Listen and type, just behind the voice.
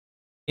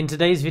In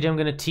today's video, I'm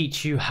going to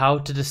teach you how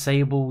to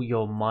disable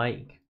your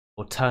mic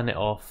or turn it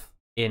off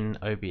in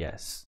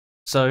OBS.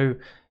 So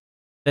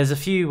there's a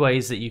few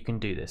ways that you can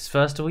do this.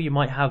 First of all, you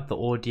might have the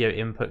audio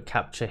input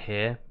capture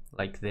here,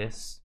 like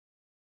this.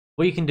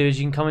 What you can do is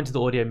you can come into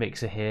the audio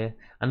mixer here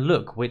and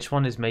look which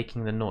one is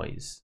making the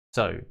noise.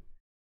 So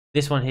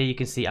this one here, you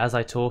can see as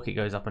I talk, it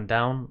goes up and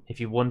down. If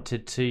you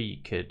wanted to,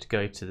 you could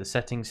go to the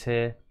settings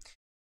here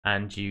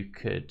and you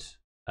could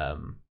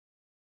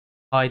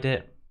hide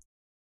it,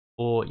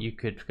 or you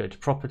could go to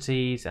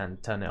properties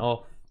and turn it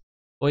off,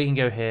 or you can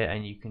go here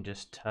and you can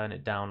just turn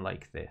it down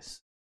like this.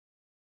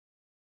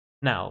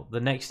 Now, the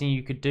next thing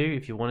you could do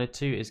if you wanted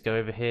to is go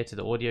over here to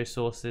the audio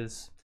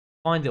sources,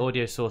 find the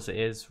audio source it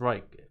is,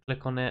 right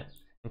click on it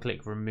and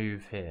click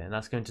remove here, and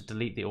that's going to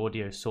delete the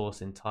audio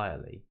source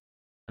entirely.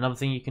 Another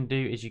thing you can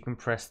do is you can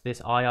press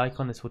this eye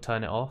icon, this will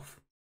turn it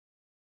off.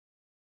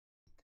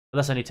 But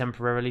that's only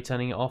temporarily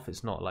turning it off,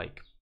 it's not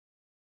like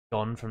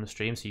gone from the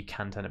stream, so you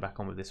can turn it back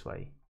on with this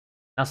way.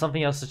 Now,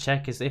 something else to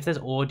check is if there's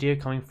audio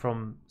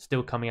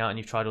still coming out and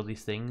you've tried all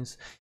these things,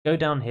 go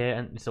down here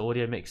and it's the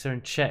audio mixer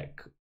and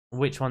check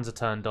which ones are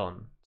turned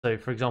on. So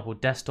for example,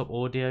 desktop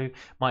audio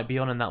might be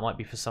on, and that might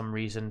be for some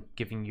reason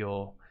giving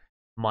your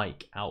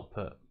mic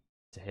output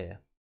to here.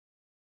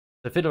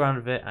 So fiddle around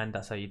with it, and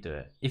that's how you do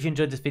it. If you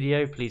enjoyed this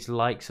video, please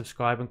like,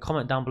 subscribe and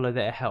comment down below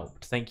that it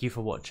helped. Thank you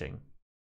for watching.